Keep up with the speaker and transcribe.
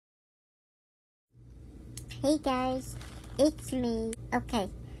Hey guys, it's me. Okay,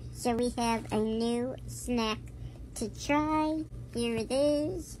 so we have a new snack to try. Here it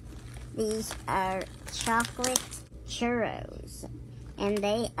is. These are chocolate churros, and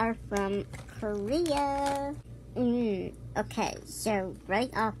they are from Korea. Okay, so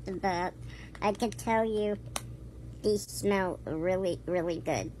right off the bat, I can tell you these smell really, really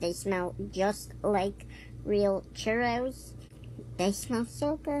good. They smell just like real churros. They smell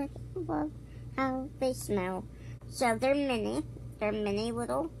so good. I love how they smell. So they're mini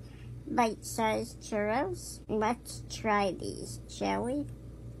little bite-sized churros. Let's try these, shall we?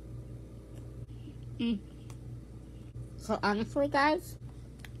 So honestly guys,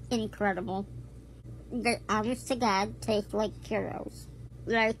 incredible. They honest to God taste like churros.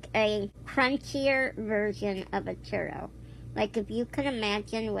 Like a crunchier version of a churro. Like if you could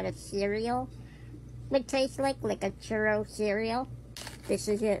imagine what a cereal would taste like a churro cereal, this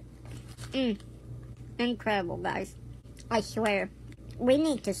is it. Incredible, guys. I swear. We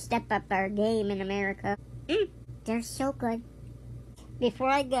need to step up our game in America. They're so good. Before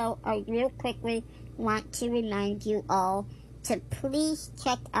I go, I real quickly want to remind you all to please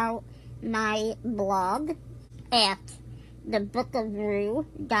check out my blog at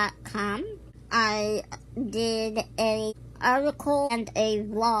THE-BOOK-OF-ROO.com. I did an article and a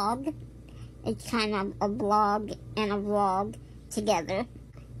vlog. It's kind of a blog and a vlog together.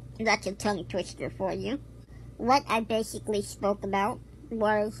 That's a tongue twister for you. What I basically spoke about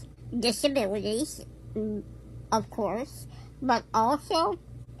was disabilities, of course, but also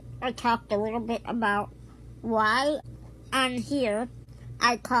I talked a little bit about why on here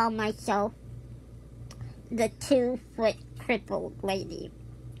I call myself the 2-Foot Crippled lady.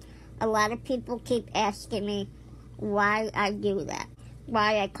 A lot of people keep asking me why I do that.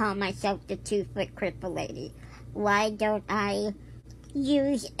 Why I call myself the 2-Foot Crippled lady. Why don't I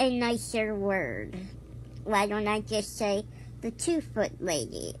use a nicer word? Why don't I just say the 2-foot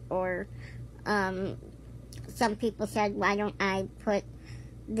lady? Or some people said, why don't I put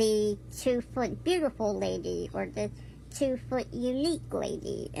the 2-foot beautiful lady or the 2-foot unique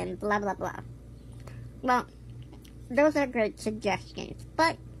lady and blah blah blah. Well, those are great suggestions,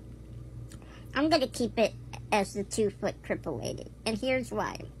 but I'm gonna keep it as the 2-foot crippled lady, and here's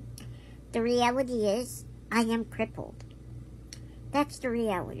why. The reality is I am crippled. That's the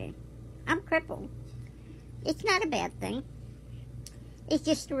reality. I'm crippled. It's not a bad thing. It's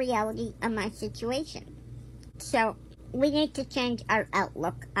just the reality of my situation. So, we need to change our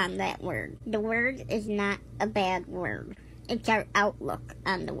outlook on that word. The word is not a bad word. It's our outlook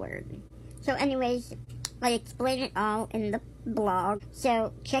on the word. So anyways, I explain it all in the blog.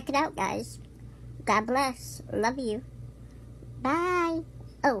 So, check it out, guys. God bless. Love you. Bye.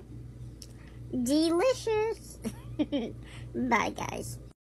 Oh, delicious. Bye, guys.